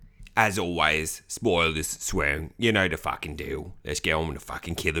as always, spoilers, swearing, you know the fucking deal. Let's get on with the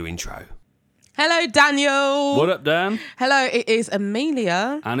fucking killer intro. Hello, Daniel. What up, Dan? Hello, it is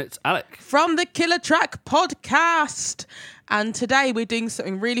Amelia. And it's Alec. From the Killer Track podcast. And today we're doing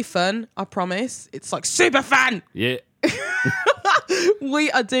something really fun, I promise. It's like super fun. Yeah. We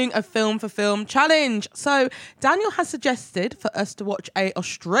are doing a film for film challenge. So Daniel has suggested for us to watch a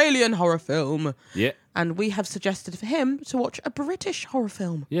Australian horror film. Yeah. And we have suggested for him to watch a British horror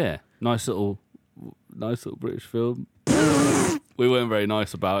film. Yeah. Nice little British film. We weren't very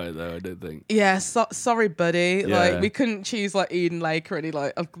nice about it, though, I don't think. Yeah, sorry, buddy. Yeah. Like, we couldn't choose, like, Eden Lake or any,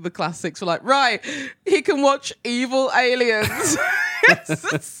 like, of the classics. We're like, right, he can watch Evil Aliens.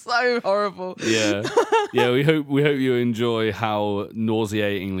 It's so horrible. Yeah. Yeah, we hope you enjoy how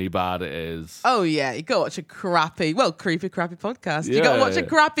nauseatingly bad it is. Oh, yeah, you got to watch a creepy podcast. You Yeah. got to watch a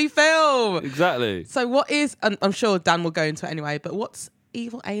crappy film. Exactly. So what is, and I'm sure Dan will go into it anyway, but what's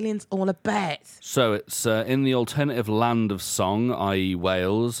Evil Aliens all about? So it's in the alternative land of song, i.e.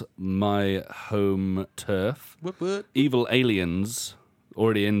 Wales, my home turf. Whoop, whoop. Evil aliens,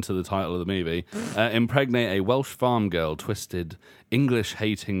 already into the title of the movie, impregnate a Welsh farm girl. Twisted,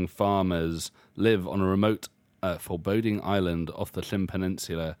 English-hating farmers live on a remote, foreboding island off the Llyn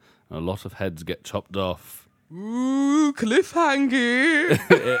Peninsula, and a lot of heads get chopped off. Ooh, cliffhanger.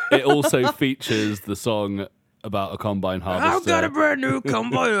 It also features the song about a combine harvester. I've got a brand new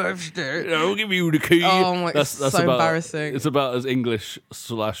combine harvester. I'll give you the key. Oh my, that's so about, embarrassing. It's about as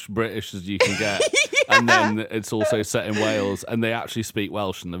English/British as you can get. Yeah. And then it's also set in Wales, and they actually speak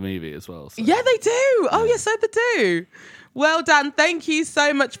Welsh in the movie as well. So. Yeah, they do. Oh, yeah, so they do. Well, Dan, thank you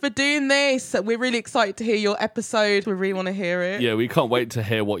so much for doing this. We're really excited to hear your episode. We really want to hear it. Yeah, we can't wait to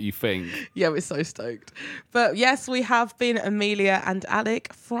hear what you think. Yeah, we're so stoked. But yes, we have been Amelia and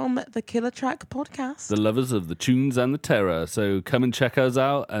Alec from the Killer Track podcast. The lovers of the tunes and the terror. So come and check us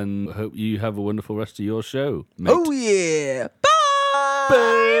out, and hope you have a wonderful rest of your show, mate. Oh, yeah.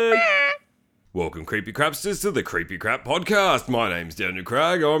 Bye. Welcome, Creepy Crapsters, to the Creepy Crap Podcast. My name's Daniel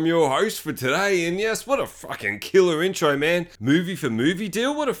Craig. I'm your host for today. And yes, what a fucking killer intro, man. Movie for movie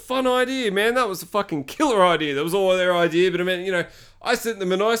deal? What a fun idea, man. That was a fucking killer idea. That was all their idea. But I mean, you know, I sent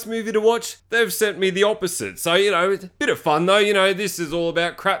them a nice movie to watch. They've sent me the opposite. So, you know, it's a bit of fun though. You know, this is all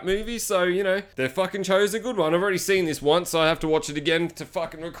about crap movies. So, you know, they fucking chose a good one. I've already seen this once, so I have to watch it again to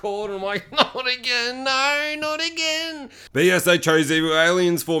fucking record. And I'm like, not again. No, not again. But yes, they chose Evil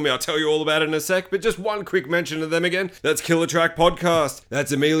Aliens for me. I'll tell you all about it in a sec. But just one quick mention of them again. That's Killer Track Podcast.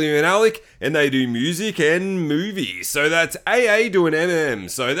 That's Amelia and Alec. And they do music and movies. So that's AA doing MM.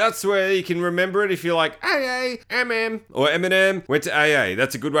 So that's where you can remember it if you're like AA, MM, or Eminem. Went to AA.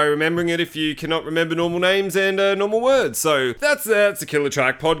 That's a good way of remembering it if you cannot remember normal names and normal words. So that's the Killer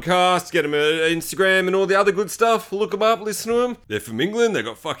Track Podcast. Get them on Instagram and all the other good stuff. Look them up, listen to them. They're from England. They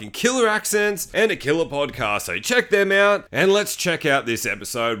got fucking killer accents and a killer podcast. So check them out. And let's check out this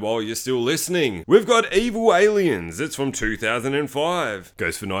episode while you're still listening. We've got Evil Aliens. It's from 2005.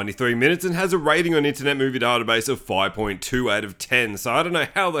 Goes for 93 minutes and has a rating on Internet Movie Database of 5.2 out of 10. So I don't know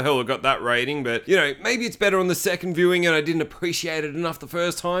how the hell it got that rating, but you know, maybe it's better on the second viewing and I didn't appreciate it enough the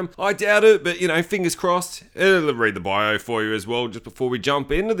first time. I doubt it, but you know, fingers crossed. I'll read the bio for you as well just before we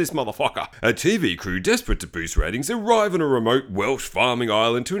jump into this motherfucker. A TV crew desperate to boost ratings arrive on a remote Welsh farming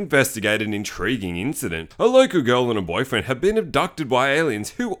island to investigate an intriguing incident. A local girl and a boyfriend have been abducted by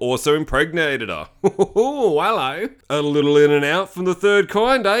aliens who also impregnated her. Oh, hello. A little in and out from the third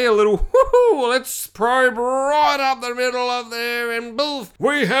kind, eh? A little woohoo, let's probe right up the middle of there and boof,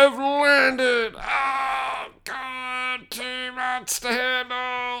 we have landed. Oh, God, too much to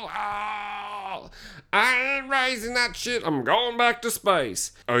handle. Oh, I ain't raising that shit. I'm going back to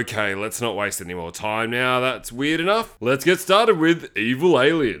space. Okay, let's not waste any more time now. That's weird enough. Let's get started with Evil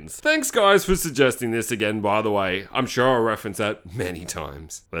Aliens. Thanks, guys, for suggesting this again, by the way. I'm sure I'll reference that many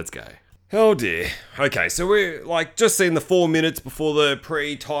times. Let's go. Oh dear. Okay, so we're like just seen the 4 minutes before the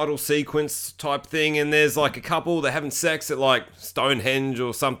pre-title sequence type thing, and there's like a couple, they're having sex at like Stonehenge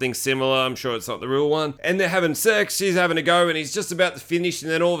or something similar. I'm sure it's not the real one. And they're having sex, she's having a go, and he's just about to finish,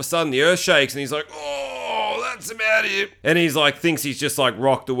 and then all of a sudden the earth shakes, and he's like, oh, that's about it. And he's like, thinks he's just like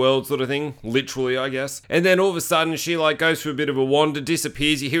rocked the world sort of thing, literally, I guess. And then all of a sudden she like goes for a bit of a wander,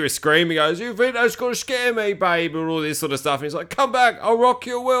 disappears, you hear her scream, he goes, you think that's gonna scare me, babe, or all this sort of stuff. And he's like, come back, I'll rock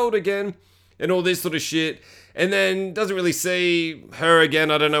your world again. And all this sort of shit. and then doesn't really see her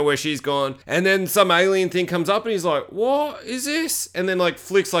again. I don't know where she's gone. And then some alien thing comes up and he's like, what is this? And then like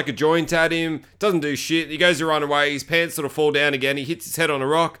flicks like a joint at him, doesn't do shit. He goes to run away, his pants sort of fall down again, he hits his head on a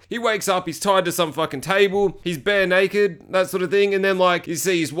rock. He wakes up, he's tied to some fucking table, he's bare naked, that sort of thing. And then like you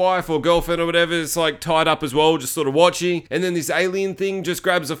see his wife or girlfriend or whatever is like tied up as well, just sort of watching. And then this alien thing just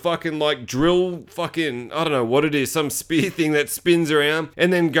grabs a fucking like drill fucking, I don't know what it is, some spear thing that spins around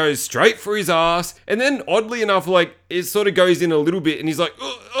and then goes straight for his ass. And then oddly enough, like it sort of goes in a little bit and he's like,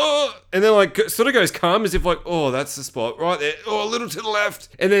 and then like sort of goes calm as if like, oh, that's the spot right there. Oh, a little to the left.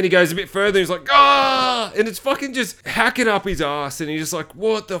 And then he goes a bit further and he's like, ah, and it's fucking just hacking up his ass. And he's just like,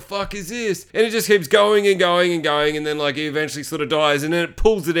 what the fuck is this? And it just keeps going and going and going. And then like he eventually sort of dies and then it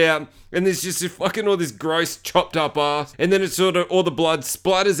pulls it out. And there's just fucking all this gross chopped up ass. And then it's sort of all the blood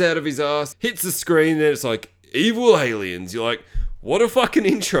splatters out of his ass, hits the screen, and it's like, evil aliens. You're like, what a fucking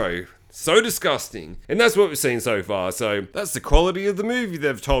intro. So disgusting. And that's what we've seen so far. So that's the quality of the movie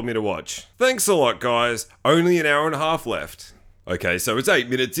they've told me to watch. Thanks a lot, guys. Only an hour and a half left. Okay, so it's 8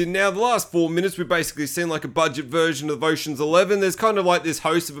 minutes in now. The last 4 minutes, we've basically seen like a budget version of Ocean's 11. There's kind of like this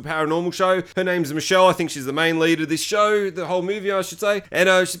host of a paranormal show. Her name's Michelle. I think she's the main lead of this show, the whole movie, I should say.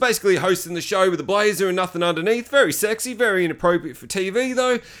 And she's basically hosting the show with a blazer and nothing underneath. Very sexy, very inappropriate for TV,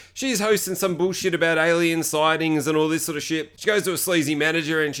 though. She's hosting some bullshit about alien sightings and all this sort of shit. She goes to a sleazy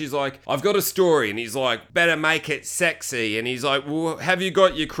manager and she's like, I've got a story. And he's like, better make it sexy. And he's like, well, have you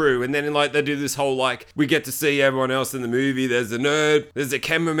got your crew? And then like they do this whole like, we get to see everyone else in the movie. There's the nerd, there's the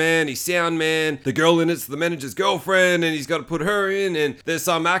cameraman, he's sound man, the girl in it's the manager's girlfriend and he's got to put her in, and there's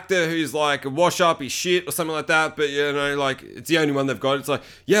some actor who's like a wash up his shit or something like that, but you know, like it's the only one they've got. It's like,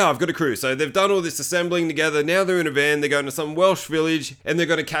 yeah, I've got a crew. So they've done all this assembling together. Now they're in a van, they're going to some Welsh village and they're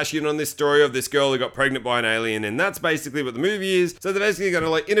going to cash in on this story of this girl who got pregnant by an alien, and that's basically what the movie is. So they're basically going to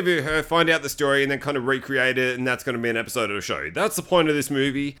like interview her, find out the story, and then kind of recreate it, and that's going to be an episode of the show. That's the point of this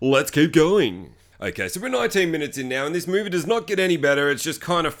movie. Let's keep going. Okay, so we're 19 minutes in now, and this movie does not get any better. It's just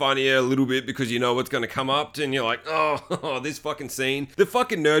kind of funnier a little bit because you know what's going to come up, and you're like, oh, this fucking scene. The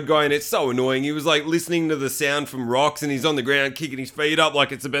fucking nerd guy, and it's so annoying. He was like listening to the sound from rocks, and he's on the ground kicking his feet up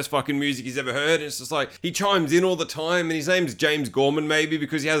like it's the best fucking music he's ever heard. And it's just like, he chimes in all the time, and his name's James Gorman maybe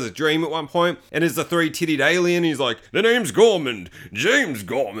because he has a dream at one point, and there's a three-tittied alien. He's like, the name's Gorman, James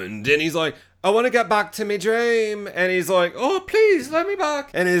Gorman, and he's like, I want to get back to my dream. And he's like, oh, please, let me back.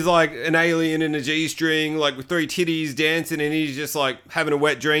 And he's like an alien in a G-string, like with three titties dancing. And he's just like having a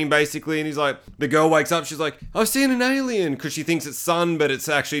wet dream, basically. And he's like, the girl wakes up. She's like, I've seen an alien. Because she thinks it's sun, but it's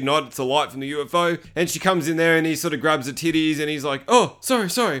actually not. It's a light from the UFO. And she comes in there and he sort of grabs her titties. And he's like, oh, sorry.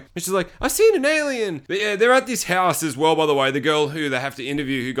 And she's like, I've seen an alien. But yeah, they're at this house as well, by the way. The girl who they have to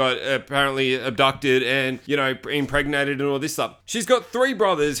interview who got apparently abducted and, you know, impregnated and all this stuff. She's got three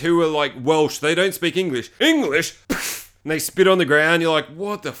brothers who are like Welsh. They don't speak English. English? And they spit on the ground. You're like,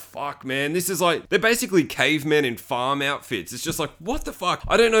 what the fuck, man? This is like, they're basically cavemen in farm outfits. It's just like, what the fuck?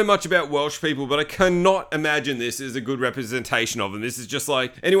 I don't know much about Welsh people, but I cannot imagine this is a good representation of them. This is just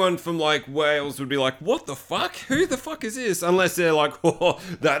like, anyone from like Wales would be like, what the fuck? Who the fuck is this? Unless they're like, oh,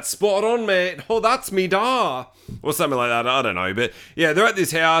 that's spot on, mate. Oh, that's me da. Or something like that. I don't know. But yeah, they're at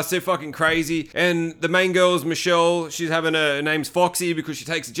this house. They're fucking crazy. And the main girl's Michelle. She's having her name's Foxy because she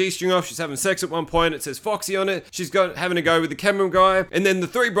takes a G-string off. She's having sex at one point. It says Foxy on it. She's having a go with the camera guy. And then the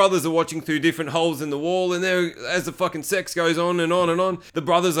three brothers are watching through different holes in the wall. And there, as the fucking sex goes on and on and on, the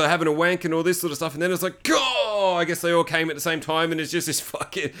brothers are having a wank and all this sort of stuff. And then it's like, oh, I guess they all came at the same time. And it's just this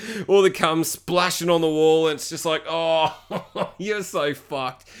fucking, all the cum splashing on the wall. And it's just like, oh, you're so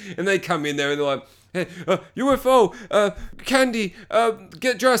fucked. And they come in there and they're like, hey, UFO, Candy,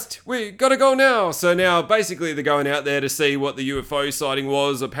 get dressed, we gotta go now. So now basically they're going out there to see what the UFO sighting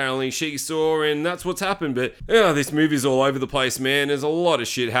was apparently she saw, and that's what's happened. But yeah, this movie's all over the place, man. There's a lot of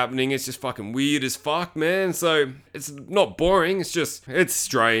shit happening. It's just fucking weird as fuck, man. So it's not boring, it's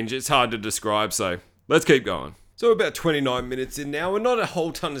strange. It's hard to describe, so let's keep going. So we're about 29 minutes in now, and not a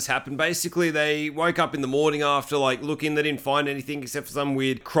whole ton has happened. Basically, they woke up in the morning after like looking. They didn't find anything except for some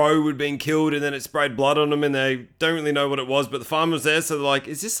weird crow who'd been killed, and then it sprayed blood on them, and they don't really know what it was. But the farm was there, so they're like,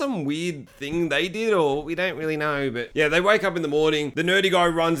 is this some weird thing they did, or we don't really know? But yeah, they wake up in the morning. The nerdy guy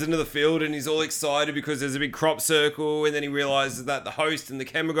runs into the field, and he's all excited because there's a big crop circle, and then he realizes that the host and the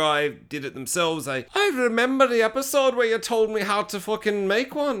camera guy did it themselves. I remember the episode where you told me how to fucking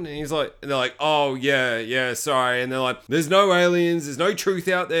make one. And he's like, and they're like, oh yeah, sorry. worry. And they're like, there's no aliens, there's no truth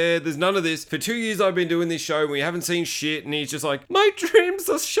out there, there's none of this. For 2 years I've been doing this show and we haven't seen shit. And he's just like, my dreams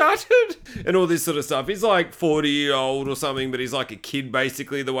are shattered and all this sort of stuff. He's like 40-year-old or something, but he's like a kid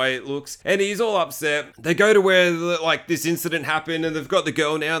basically, the way it looks. And he's all upset. They go to where like this incident happened and they've got the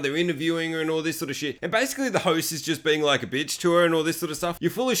girl now, they're interviewing her and all this sort of shit. And basically the host is just being like a bitch to her and all this sort of stuff.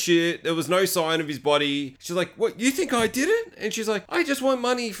 You're full of shit. There was no sign of his body. She's like, what, you think I did it? And she's like, I just want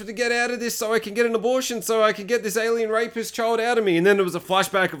money to get out of this so I can get an abortion, so I can get this alien rapist child out of me. And then there was a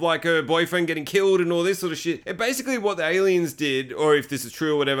flashback of like her boyfriend getting killed and all this sort of shit. And basically what the aliens did, or if this is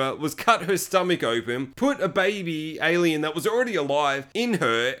true or whatever, was cut her stomach open, put a baby alien that was already alive in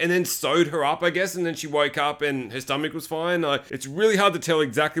her, and then sewed her up, I guess. And then she woke up and her stomach was fine. It's really hard to tell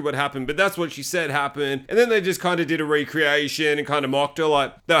exactly what happened, but that's what she said happened. And then they just kind of did a recreation and kind of mocked her,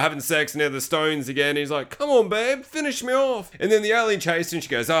 like they were having sex near the stones again. And he's like, come on, babe, finish me off. And then the alien chased her and she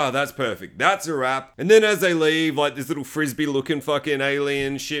goes, oh, that's perfect. That's a wrap. And then as they leave, like this little frisbee looking fucking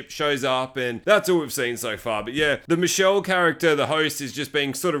alien ship shows up, and that's all we've seen so far. But yeah, the Michelle character, the host, is just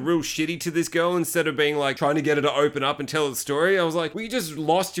being sort of real shitty to this girl instead of being like trying to get her to open up and tell the story. I was like, well, you just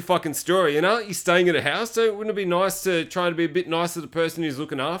lost your fucking story, and aren't you staying at a house? So wouldn't it be nice to try to be a bit nicer to the person who's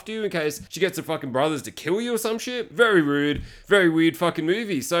looking after you in case she gets her fucking brothers to kill you or some shit? Very rude, very weird fucking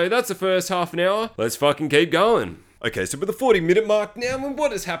movie. So that's the first half an hour. Let's fucking keep going. Okay, so with the 40-minute mark now, and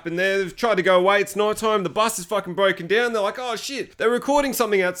what has happened there? They've tried to go away, it's nighttime, the bus is fucking broken down, they're like, oh shit, they're recording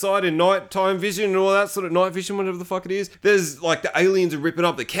something outside in nighttime vision and all that sort of night vision, whatever the fuck it is. There's like the aliens are ripping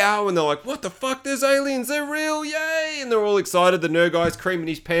up the cow, and they're like, what the fuck, there's aliens, they're real, yay! And they're all excited, the nerd guy's creaming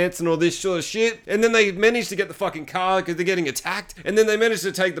his pants and all this sort of shit. And then they manage to get the fucking car because they're getting attacked, and then they manage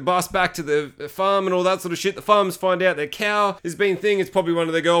to take the bus back to the farm and all that sort of shit. The farmers find out their cow is being thing, it's probably one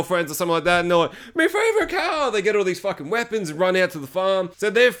of their girlfriends or something like that, and they're like, my favorite cow! They get all these fucking weapons and run out to the farm. So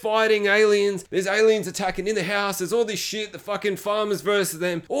they're fighting aliens. There's aliens attacking in the house. There's all this shit. The fucking farmers versus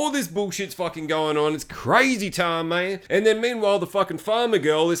them. All this bullshit's fucking going on. It's crazy time, man. And then meanwhile, the fucking farmer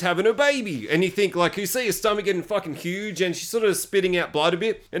girl is having a baby. And you think like, you see her stomach getting fucking huge and she's sort of spitting out blood a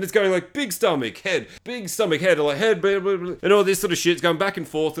bit. And it's going like big stomach, head, or like head, blah, blah, blah, and all this sort of shit's going back and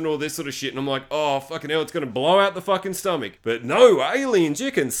forth and all this sort of shit. And I'm like, oh, fucking hell, it's going to blow out the fucking stomach. But no, aliens,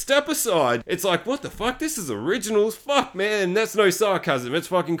 you can step aside. It's like, what the fuck? This is original as fuck. Man, that's no sarcasm. It's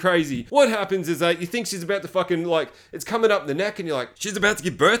fucking crazy. What happens is that you think she's about to fucking like, it's coming up the neck and you're like, she's about to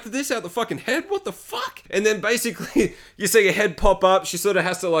give birth to this out the fucking head? What the fuck? And then basically you see a head pop up. She sort of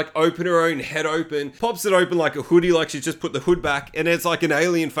has to like open her own head open, pops it open like a hoodie, like she's just put the hood back, and it's like an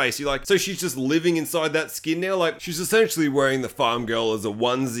alien face. You're like, so she's just living inside that skin now? Like she's essentially wearing the farm girl as a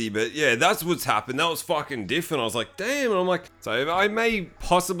onesie. But yeah, that's what's happened. That was fucking different. I was like, damn. And I'm like, so I may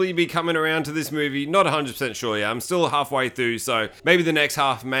possibly be coming around to this movie. Not 100% sure yet. I'm still halfway through, so maybe the next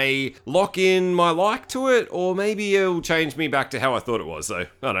half may lock in my like to it, or maybe it'll change me back to how I thought it was. So I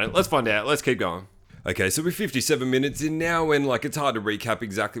don't know, let's find out. Let's keep going. Okay, so we're 57 minutes in now, and like it's hard to recap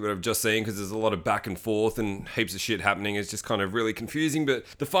exactly what I've just seen because there's a lot of back and forth and heaps of shit happening. It's just kind of really confusing. But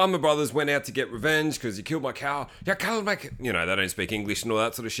the farmer brothers went out to get revenge because you killed my cow. You killed my you know, they don't speak English and all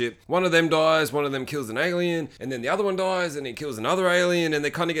that sort of shit. One of them dies, one of them kills an alien, and then the other one dies and he kills another alien, and they're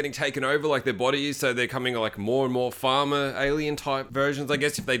kind of getting taken over like their bodies, so they're coming like more and more farmer alien type versions. I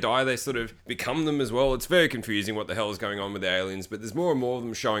guess if they die, they sort of become them as well. It's very confusing what the hell is going on with the aliens, but there's more and more of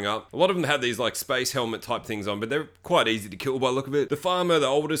them showing up. A lot of them have these like space helmet type things on, but they're quite easy to kill by the look of it. The farmer, the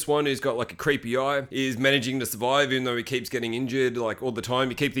oldest one, who's got like a creepy eye, is managing to survive even though he keeps getting injured like all the time.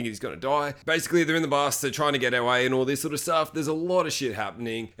 You keep thinking he's gonna die. Basically, they're in the bus, they're trying to get away and all this sort of stuff. There's a lot of shit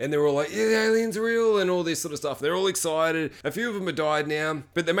happening, and they're all like, yeah, the aliens are real and all this sort of stuff. They're all excited. A few of them have died now,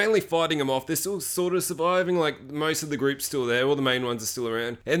 but they're mainly fighting them off. They're still sort of surviving. Like most of the group's still there. All the main ones are still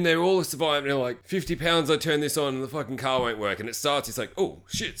around, and they're all surviving. They're like, 50 pounds, I turn this on and the fucking car won't work. And it starts, it's like, oh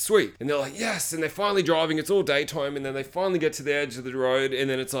shit, sweet. And they're like, yes. And they're finally driving. It's all daytime. And then they finally get to the edge of the road, and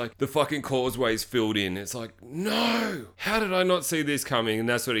then it's like the fucking causeway's filled in. It's like, no, how did I not see this coming? And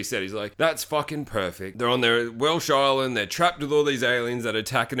that's what he said. He's like, that's fucking perfect. They're on their Welsh Island. They're trapped with all these aliens that are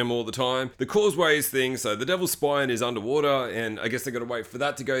attacking them all the time. The causeway's thing, so the Devil's Spine is underwater, and I guess they gotta wait for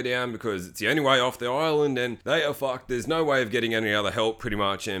that to go down because it's the only way off their island, and they are fucked. There's no way of getting any other help pretty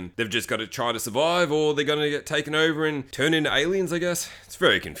much, and they've just got to try to survive, or they're gonna get taken over and turn into aliens, I guess. It's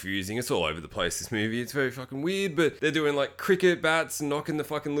very confusing. It's all over the place, this movie. It's very fucking weird, but they're doing like cricket bats and knocking the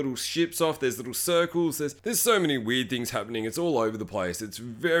fucking little ships off. There's little circles. There's so many weird things happening. It's all over the place. It's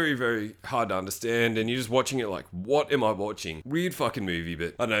very, very hard to understand, and you're just watching it like, what am I watching? Weird fucking movie,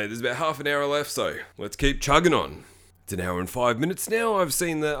 but I don't know, there's about half an hour left, so let's keep chugging on. It's an hour and 5 minutes now. I've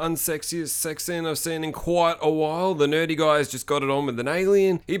seen the unsexiest sex scene I've seen in quite a while. The nerdy guy's just got it on with an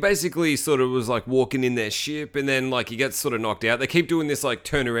alien. He basically sort of was like walking in their ship and then like he gets sort of knocked out. They keep doing this like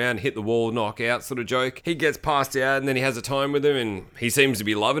turn around, hit the wall, knock out sort of joke. He gets passed out and then he has a time with him and he seems to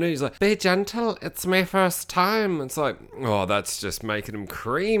be loving it. He's like, be gentle, it's my first time. It's like, oh, that's just making him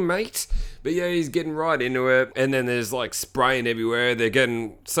cream, mate. But yeah, he's getting right into it. And then there's like spraying everywhere. They're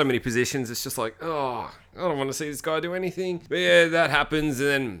getting so many positions. It's just like, oh, I don't want to see this guy do anything. But yeah, that happens. And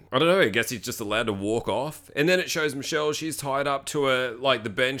then, I don't know, I guess he's just allowed to walk off. And then it shows Michelle, she's tied up to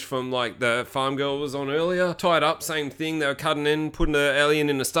the bench from like the farm girl was on earlier. Tied up, same thing. They were cutting in, putting the alien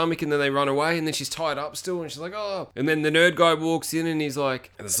in the stomach and then they run away. And then she's tied up still. And she's like, oh. And then the nerd guy walks in and he's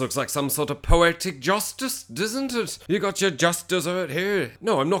like, this looks like some sort of poetic justice, doesn't it? You got your just dessert here.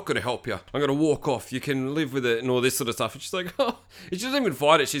 No, I'm not going to help you. I'm going to walk off. You can live with it and all this sort of stuff. And she's like, oh. She doesn't even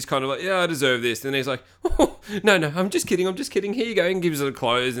fight it. She's kind of like, yeah, I deserve this. And he's like, oh, no, I'm just kidding. Here you go. And gives her the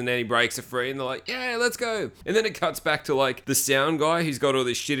clothes and then he breaks her free and they're like, yeah, let's go. And then it cuts back to like the sound guy. He's got all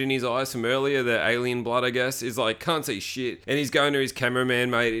this shit in his eyes from earlier. The alien blood, I guess, is like, can't see shit. And he's going to his cameraman,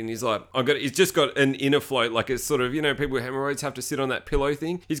 mate. And he's like, he's just got an inner float. Like it's sort of, you know, people with hemorrhoids have to sit on that pillow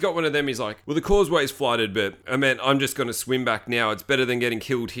thing. He's got one of them. He's like, well, the causeway's flooded, but I'm just going to swim back now. It's better than getting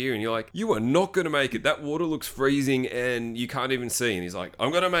killed here. And you're like, you are not going to make it. That water looks freezing and you can't even see. And he's like,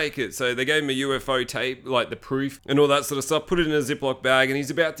 I'm going to make it. So they gave him a UFO tape, like the proof and all that sort of stuff, put it in a Ziploc bag and he's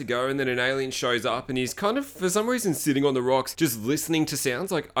about to go and then an alien shows up and he's kind of, for some reason, sitting on the rocks, just listening to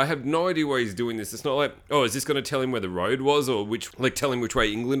sounds. Like, I have no idea why he's doing this. It's not like, oh, is this going to tell him where the road was or tell him which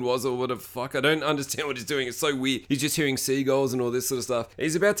way England was or what the fuck? I don't understand what he's doing. It's so weird. He's just hearing seagulls and all this sort of stuff.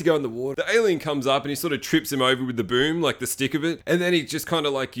 He's about to go in the water. The alien comes up and he sort of trips him over with the boom, like the stick of it. And then he just kind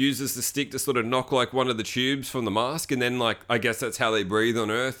of like uses the stick to sort of knock like one of the tubes from the mask. And then like, I guess that's how they breathe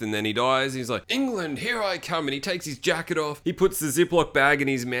on Earth. And then he dies. He's like, England, here I come. And he takes his jacket off. He puts the Ziploc bag in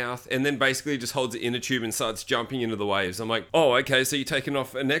his mouth and then basically just holds it in a tube and starts jumping into the waves. I'm like, oh, okay. So you're taking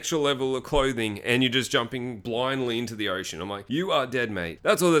off an extra level of clothing and you're just jumping blindly into the ocean. I'm like, you are dead, mate.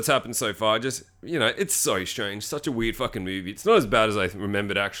 That's all that's happened so far. Just, you know, it's so strange. Such a weird fucking movie. It's not as bad as I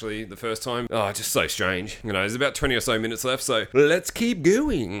remembered actually the first time. Oh, just so strange. You know, there's about 20 or so minutes left. So let's keep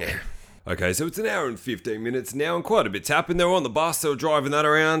going. Okay, so it's an hour and 15 minutes now and quite a bit's happened. They're on the bus, they were driving that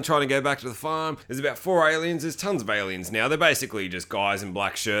around, trying to go back to the farm. There's about 4 aliens, there's tons of aliens now. They're basically just guys in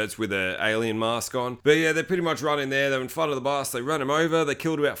black shirts with an alien mask on. But yeah, they're pretty much running there, they're in front of the bus, they run them over, they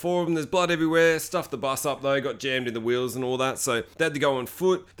killed about 4 of them, there's blood everywhere, stuffed the bus up though, got jammed in the wheels and all that, so they had to go on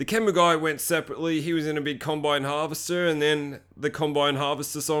foot. The camera guy went separately, he was in a big combine harvester, and then the combine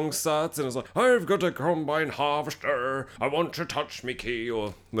harvester song starts, and it's like, I've got a combine harvester, I want to touch me key,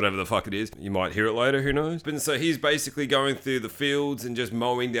 or whatever the fuck it is. You might hear it later, who knows? But so he's basically going through the fields and just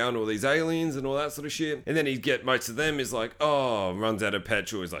mowing down all these aliens and all that sort of shit. And then he'd get most of them, is like, oh, runs out of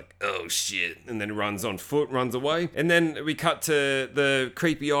petrol, he's like, oh shit. And then runs on foot, runs away. And then we cut to the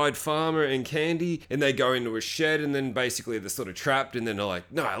creepy-eyed farmer and Candy, and they go into a shed, and then basically they're sort of trapped, and then they're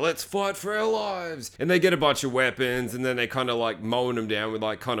like, no, let's fight for our lives. And they get a bunch of weapons, and then they kind of like mowing them down with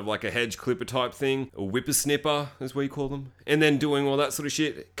like kind of like a hedge clipper type thing, a whippersnipper, as we call them. And then doing all that sort of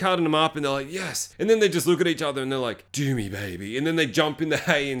shit, cutting them up, and they're like, yes. And then they just look at each other and they're like, do me, baby. And then they jump in the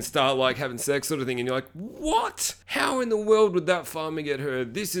hay and start like having sex sort of thing. And you're like, what? How in the world would that farmer get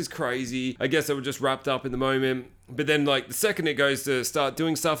hurt? This is crazy. I guess they were just wrapped up in the moment. But then, like, the second it goes to start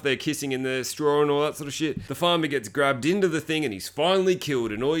doing stuff, they're kissing in the straw and all that sort of shit. The farmer gets grabbed into the thing and he's finally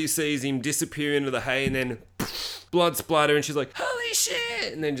killed. And all you see is him disappear into the hay and then blood splatter. And she's like, holy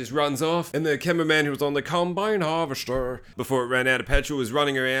shit! And then just runs off. And the cameraman who was on the combine harvester before it ran out of petrol was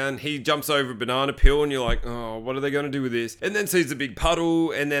running around. He jumps over a banana peel and you're like, oh, what are they going to do with this? And then sees a big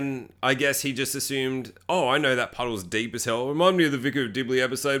puddle. And then I guess he just assumed, oh, I know that puddle's deep as hell. Remind me of the Vicar of Dibley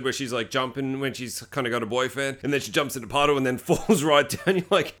episode where she's like jumping when she's kind of got a boyfriend. And then she jumps in a puddle and then falls right down. You're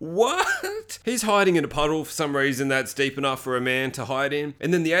like, what? He's hiding in a puddle for some reason that's deep enough for a man to hide in.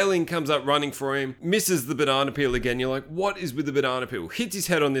 And then the alien comes up running for him, misses the banana peel again. You're like, what is with the banana peel? Hits his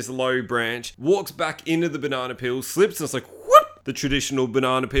head on this low branch, walks back into the banana peel, slips, and it's like, whoop! The traditional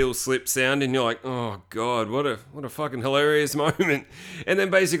banana peel slip sound, and you're like, oh god, what a fucking hilarious moment. And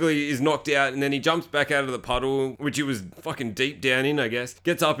then basically is knocked out, and then he jumps back out of the puddle, which he was fucking deep down in, I guess,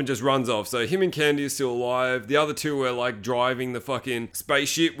 gets up and just runs off. So him and Candy are still alive. The other two were like driving the fucking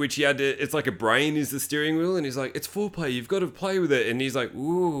spaceship, which he had to, it's like a brain is the steering wheel, and he's like, it's foreplay, you've got to play with it. And he's like,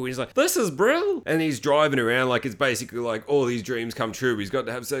 ooh, he's like, this is brilliant. And he's driving around like it's basically like all these dreams come true. He's got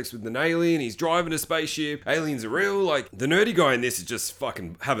to have sex with an alien, he's driving a spaceship, aliens are real. Like the nerdy guy guy in this is just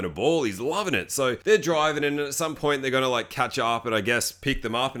fucking having a ball. He's loving it. So they're driving, and at some point they're gonna like catch up and I guess pick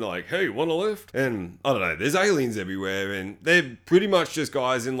them up and like, hey, want a lift? And I don't know, there's aliens everywhere, and they're pretty much just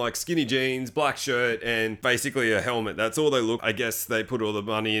guys in like skinny jeans, black shirt, and basically a helmet. That's all they look. I guess they put all the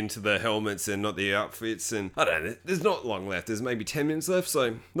money into the helmets and not the outfits. And I don't know, there's not long left. There's maybe 10 minutes left.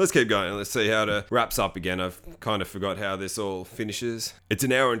 So let's keep going. Let's see how it wraps up again. I've kind of forgot how this all finishes. It's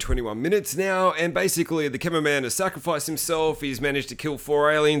an hour and 21 minutes now, and basically the cameraman has sacrificed himself. He's managed to kill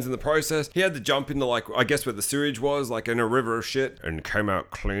 4 aliens in the process. He had to jump into like, I guess where the sewage was, like in a river of shit, and came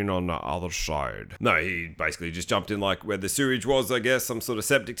out clean on the other side. No, he basically just jumped in like where the sewage was, I guess, some sort of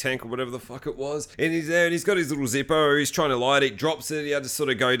septic tank or whatever the fuck it was. And he's there and he's got his little Zippo. He's trying to light it, drops it. He had to sort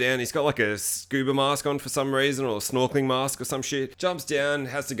of go down. He's got like a scuba mask on for some reason, or a snorkeling mask or some shit. Jumps down,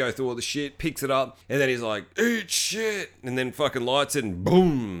 has to go through all the shit, picks it up, and then he's like, eat shit, and then fucking lights it and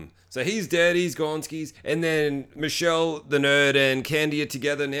boom. So he's dead, he's gone skis. And then Michelle, the nerd, and Candy are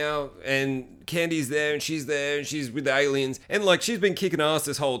together now, and Candy's there and she's with the aliens, and like she's been kicking ass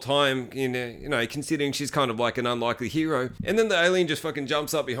this whole time, you know, considering she's kind of like an unlikely hero. And then the alien just fucking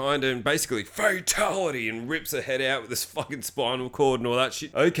jumps up behind her and basically fatality and rips her head out with this fucking spinal cord and all that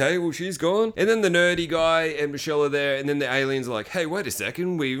shit. Okay, well she's gone. And then the nerdy guy and Michelle are there, and then the aliens are like, hey, wait a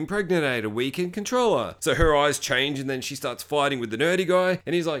second, we impregnated her, we can control her. So her eyes change, and then she starts fighting with the nerdy guy,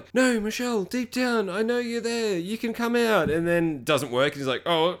 and he's like, no, Michelle, deep down, I know you're there, you can come out. And then doesn't work, and he's like,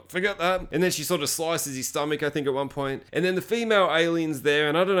 oh, forget that. And then she sort of slices his stomach, I think, at one point. And then the female alien's there,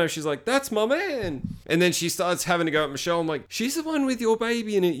 and I don't know, she's like, that's my man. And then she starts having to go at Michelle. I'm like, she's the one with your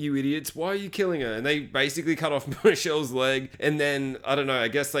baby in it, you idiots. Why are you killing her? And they basically cut off Michelle's leg. And then, I don't know, I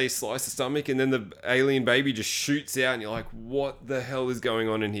guess they slice the stomach, and then the alien baby just shoots out, and you're like, what the hell is going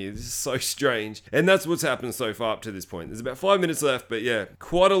on in here? This is so strange. And that's what's happened so far up to this point. There's about 5 minutes left, but yeah,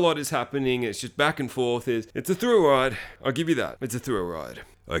 quite a lot is happening. It's just back and forth. It's a thrill ride. I'll give you that. It's a thrill ride.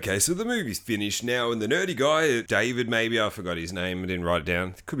 Okay, so the movie's finished now, and the nerdy guy, David maybe, I forgot his name, I didn't write it down.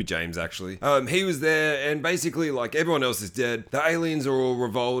 It could be James, actually. He was there, and basically, like, everyone else is dead. The aliens are all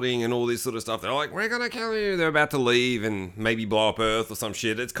revolting and all this sort of stuff. They're like, we're gonna kill you. They're about to leave and maybe blow up Earth or some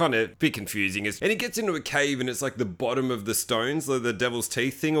shit. It's kind of a bit confusing. And he gets into a cave, and it's like the bottom of the stones, like the devil's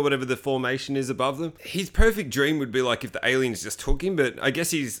teeth thing or whatever the formation is above them. His perfect dream would be like if the aliens just took him, but I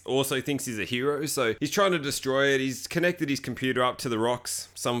guess he's also thinks he's a hero, so he's trying to destroy it. He's connected his computer up to the rocks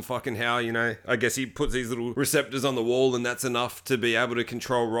some fucking how, you know. I guess he puts these little receptors on the wall, and that's enough to be able to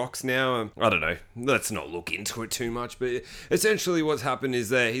control rocks now. I don't know. Let's not look into it too much, but essentially what's happened is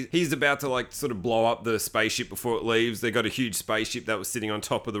that he's about to like sort of blow up the spaceship before it leaves. They got a huge spaceship that was sitting on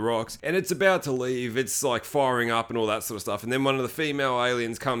top of the rocks, and it's about to leave. It's like firing up and all that sort of stuff. And then one of the female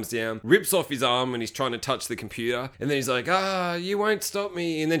aliens comes down, rips off his arm when he's trying to touch the computer, and then he's like, you won't stop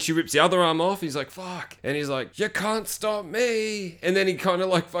me. And then she rips the other arm off. He's like, fuck. And he's like, you can't stop me. And then he kind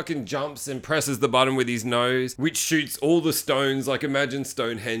of like fucking jumps and presses the button with his nose, which shoots all the stones. Like, imagine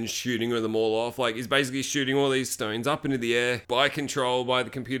Stonehenge shooting them all off. Like, he's basically shooting all these stones up into the air by control by the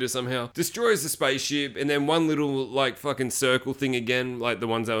computer somehow, destroys the spaceship, and then one little like fucking circle thing again, like the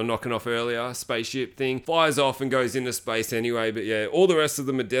ones that were knocking off earlier, spaceship thing, fires off and goes into space anyway. But yeah, all the rest of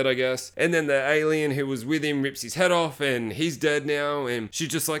them are dead, I guess. And then the alien who was with him rips his head off, and he's dead now, and she's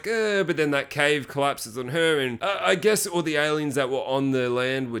just like, but then that cave collapses on her, and I guess all the aliens that were on the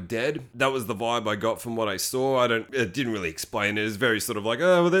land were dead. That was the vibe I got from what I saw. It didn't really explain it. It's very sort of like,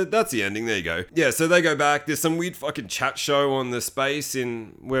 oh, well, that's the ending. There you go. Yeah, so they go back. There's some weird fucking chat show on the space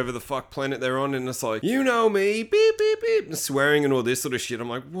in wherever the fuck planet they're on, and it's like, you know me, beep, beep, beep, and swearing and all this sort of shit. I'm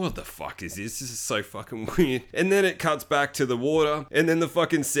like, what the fuck is this? This is so fucking weird. And then it cuts back to the water, and then the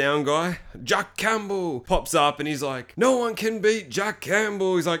fucking sound guy, Jack Campbell, pops up, and he's like, no one can beat Jack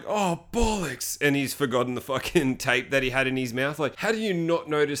Campbell. He's like, oh, bollocks. And he's forgotten the fucking tape that he had in his mouth. Like, how do you not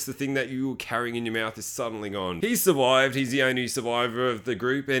notice the thing that you were carrying in your mouth is suddenly gone? He survived. He's the only survivor of the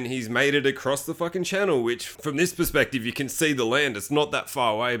group, and he's made it across the fucking channel, which from this perspective, you can see the land. It's not that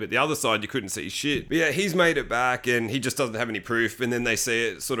far away, but the other side, you couldn't see shit. But yeah, he's made it back, and he just doesn't have any proof. And then they see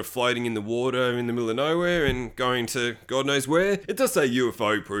it sort of floating in the water in the middle of nowhere and going to God knows where. It does say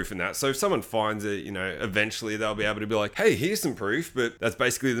UFO proof in that. So if someone finds it, you know, eventually they'll be able to be like, hey, here's some proof. But that's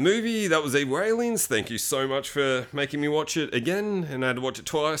basically the movie. That was Evil Aliens. Thank you so much for making me watch it again. And had to watch it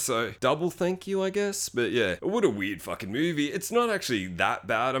twice, so double thank you, I guess. But yeah, what a weird fucking movie. It's not actually that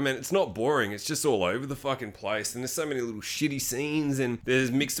bad. I mean, it's not boring. It's just all over the fucking place, and there's so many little shitty scenes, and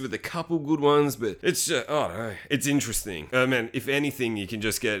there's mixed with a couple good ones, but it's just, I don't know. It's interesting. Man, if anything, you can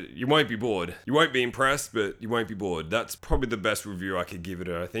just you won't be bored. You won't be impressed, but you won't be bored. That's probably the best review I could give it,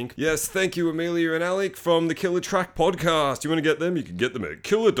 I think. Yes, thank you, Amelia and Alec from the Killer Track podcast. You want to get them? You can get them at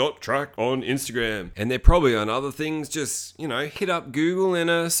killer.track on Instagram. And they're probably on other things. Just, hit up Google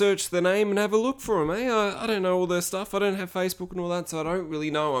and search the name and have a look for them, eh? I don't know all their stuff. I don't have Facebook and all that, so I don't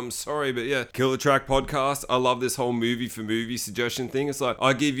really know. I'm sorry, but yeah, Killer Track podcast. I love this whole movie for movie suggestion thing. It's like,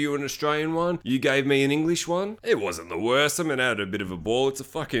 I give you an Australian one, you gave me an English one. It wasn't the worst. I mean, I had a bit of a ball. It's a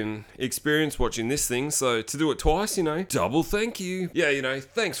fucking experience watching this thing, so to do it twice, double thank you. Yeah,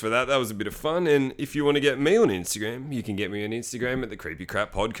 thanks for that. That was a bit of fun. And if you want to get me on Instagram, you can get me on Instagram at the Creepy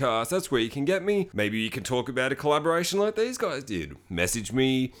Crap Podcast. That's where you can get me. Maybe you can talk about a collaboration like these guys did. Message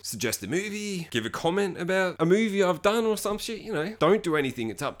me, suggest a movie, give a comment about a movie I've done or some shit, Don't do anything.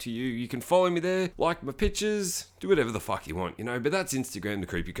 It's up to you. You can follow me there, like my pictures, do whatever the fuck you want, But that's Instagram, the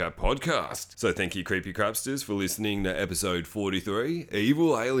Creepy Crap Podcast. So thank you, Creepy Crapsters, for listening to episode 43,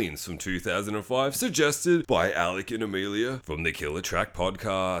 Evil Aliens from 2005, suggested by Alec and Amelia from the Killer Track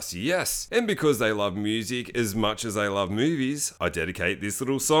Podcast. Yes, and because they love music as much as they love movies, I dedicate this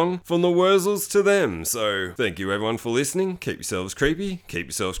little song from the Wurzels to them. So thank you everyone for listening. Keep yourselves creepy, keep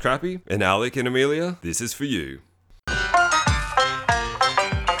yourselves crappy, and Alec and Amelia, this is for you.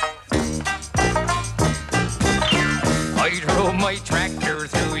 I drove my tractor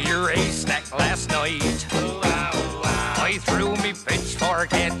through your haystack last night. I threw me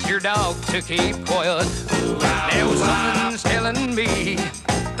pitchfork at your dog to keep quiet. Now something's telling me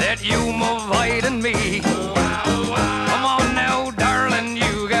that you're avoiding me. Come on now, darling,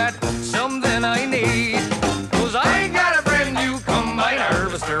 you got something I need. 'Cause I got a brand new combine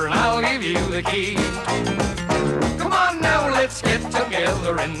harvester and I'll give you the key. Come on now, let's get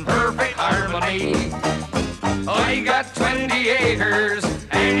together in perfect harmony. I got 20 acres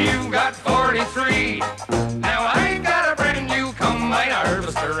and you got 43. Now I got a brand new combine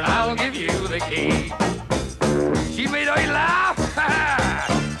harvester and I'll give you the key. She made I laugh.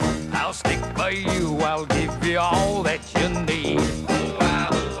 I'll stick by you. I'll give you all that you need.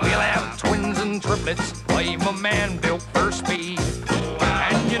 We'll have twins and triplets. I'm a man built for speed.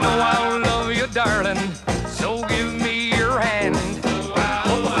 And you know I'll love you, darling. So give me your hand.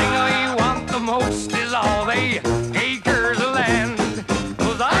 One thing I want the most is all they acres of land.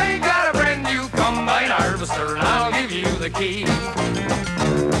 'Cause I got a brand new combine harvester and I'll give you the key.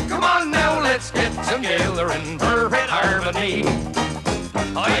 Come on now, let's get together in perfect harmony.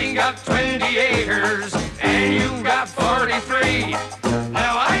 I got 20 acres and you got 43.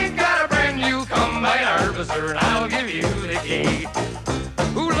 Now I got a brand new combine harvester and I'll give you the key.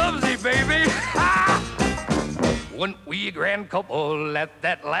 Who loves you, baby? Weren't we a grand couple at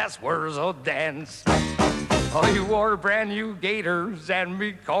that last Wurzel dance? I wore brand new gaiters and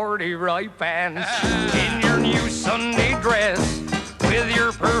me corduroy pants. In your new Sunday dress with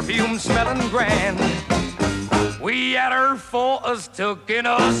your perfume smelling grand. We had our photos took in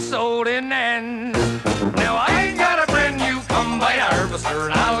a sold in end. Now I got a brand new combine harvester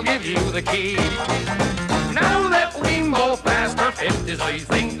and I'll give you the key. Now that we both past our 50s, I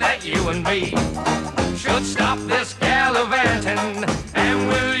think that you and me should stop this gallivanting and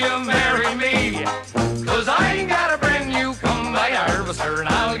will you marry me? 'Cause I got a brand new combine harvester and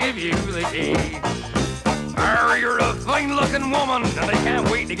I'll give you the key. You're a fine looking woman and I can't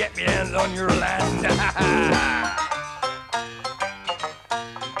wait to get my hands on your land.